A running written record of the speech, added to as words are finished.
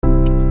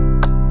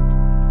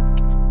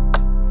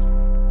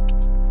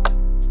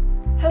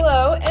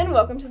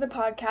everyone. Welcome to the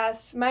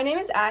podcast. My name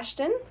is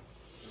Ashton.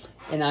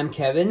 And I'm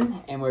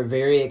Kevin, and we're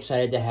very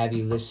excited to have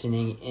you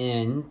listening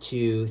in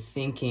to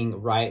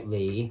Thinking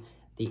Rightly,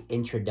 the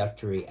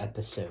introductory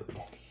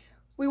episode.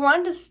 We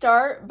wanted to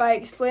start by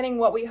explaining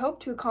what we hope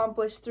to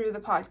accomplish through the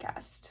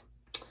podcast.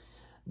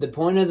 The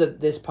point of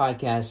this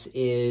podcast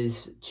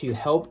is to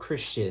help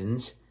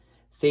Christians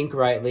think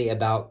rightly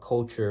about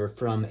culture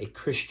from a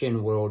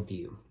Christian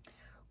worldview.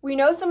 We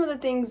know some of the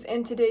things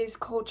in today's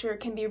culture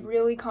can be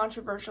really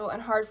controversial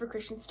and hard for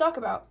Christians to talk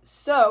about,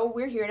 so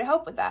we're here to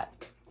help with that.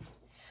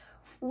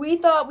 We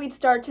thought we'd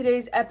start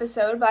today's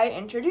episode by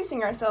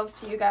introducing ourselves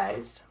to you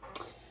guys.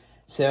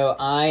 So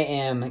I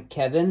am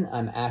Kevin.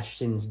 I'm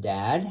Ashton's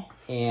dad,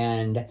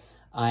 and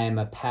I am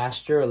a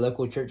pastor, a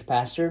local church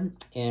pastor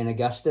in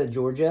Augusta,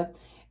 Georgia,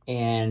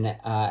 and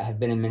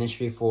have been in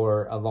ministry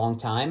for a long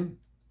time.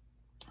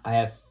 I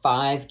have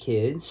 5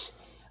 kids,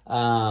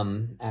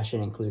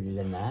 Ashton included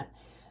in that.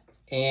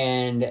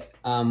 And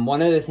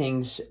one of the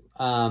things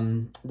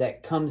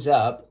that comes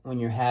up when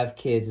you have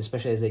kids,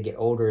 especially as they get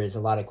older, is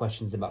a lot of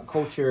questions about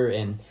culture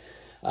and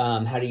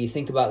how do you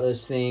think about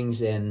those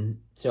things. And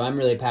so I'm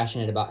really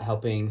passionate about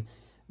helping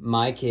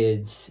my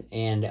kids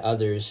and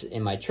others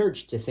in my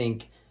church to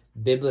think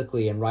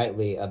biblically and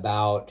rightly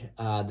about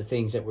the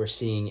things that we're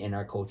seeing in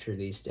our culture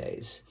these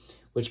days,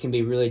 which can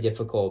be really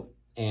difficult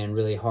and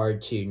really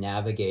hard to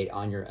navigate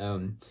on your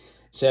own.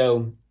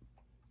 So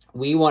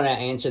we want to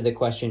answer the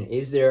question,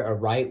 is there a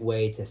right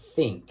way to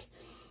think?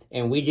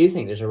 And we do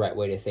think there's a right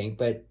way to think,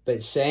 but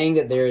saying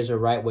that there is a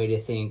right way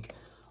to think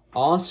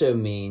also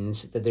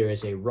means that there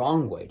is a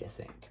wrong way to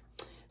think.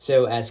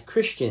 So as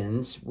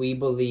Christians, we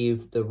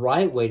believe the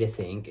right way to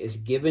think is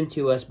given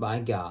to us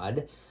by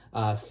God,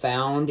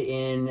 found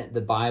in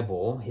the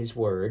Bible, His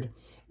Word,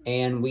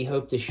 and we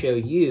hope to show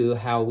you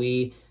how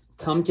we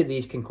come to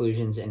these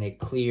conclusions in a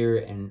clear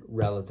and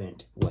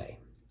relevant way.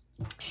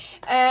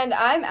 And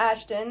I'm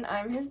Ashton.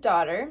 I'm his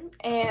daughter,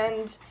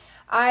 and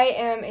I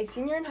am a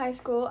senior in high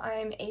school.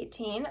 I'm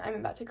 18. I'm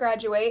about to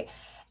graduate,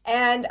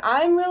 and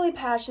I'm really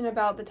passionate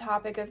about the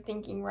topic of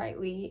thinking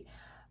rightly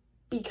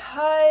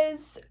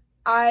because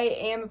I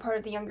am a part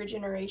of the younger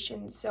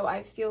generation, so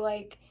I feel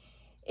like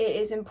it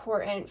is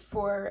important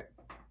for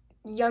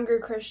younger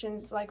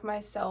Christians like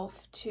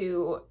myself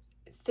to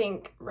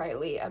think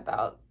rightly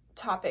about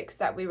topics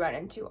that we run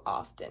into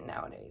often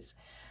nowadays.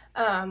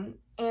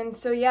 And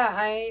so,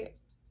 I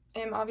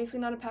am obviously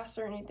not a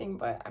pastor or anything,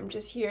 but I'm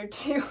just here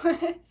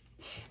to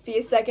be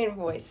a second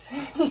voice.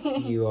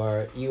 You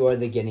are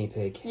the guinea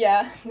pig.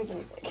 Yeah, the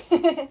guinea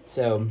pig.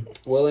 So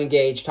we'll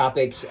engage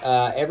topics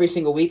every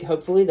single week.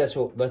 Hopefully, that's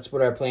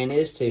what our plan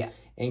is, to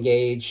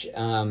engage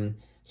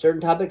certain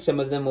topics.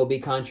 Some of them will be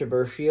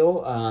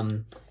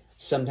controversial.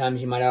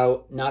 Sometimes you might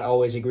not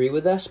always agree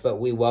with us, but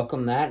we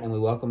welcome that, and we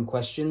welcome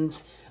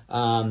questions,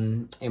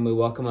 and we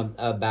welcome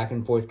a back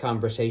and forth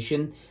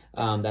conversation.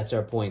 That's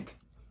our point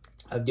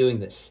of doing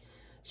this.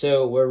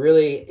 So we're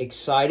really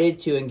excited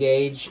to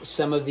engage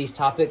some of these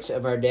topics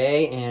of our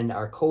day and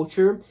our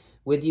culture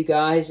with you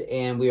guys,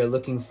 and we are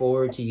looking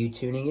forward to you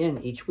tuning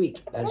in each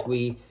week as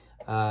we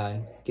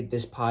get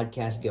this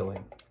podcast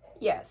going.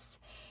 Yes,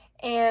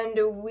 and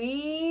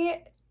we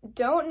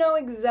don't know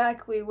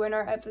exactly when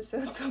our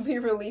episodes will be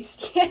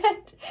released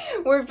yet.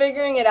 We're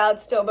figuring it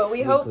out still, but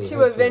we hope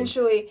to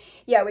eventually,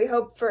 we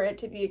hope for it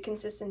to be a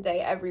consistent day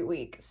every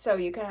week, so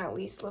you can at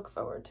least look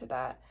forward to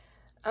that.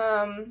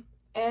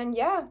 And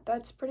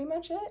that's pretty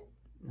much it.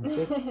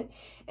 That's it.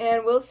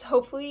 And we'll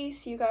hopefully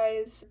see you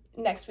guys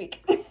next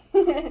week.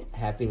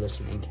 Happy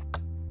listening.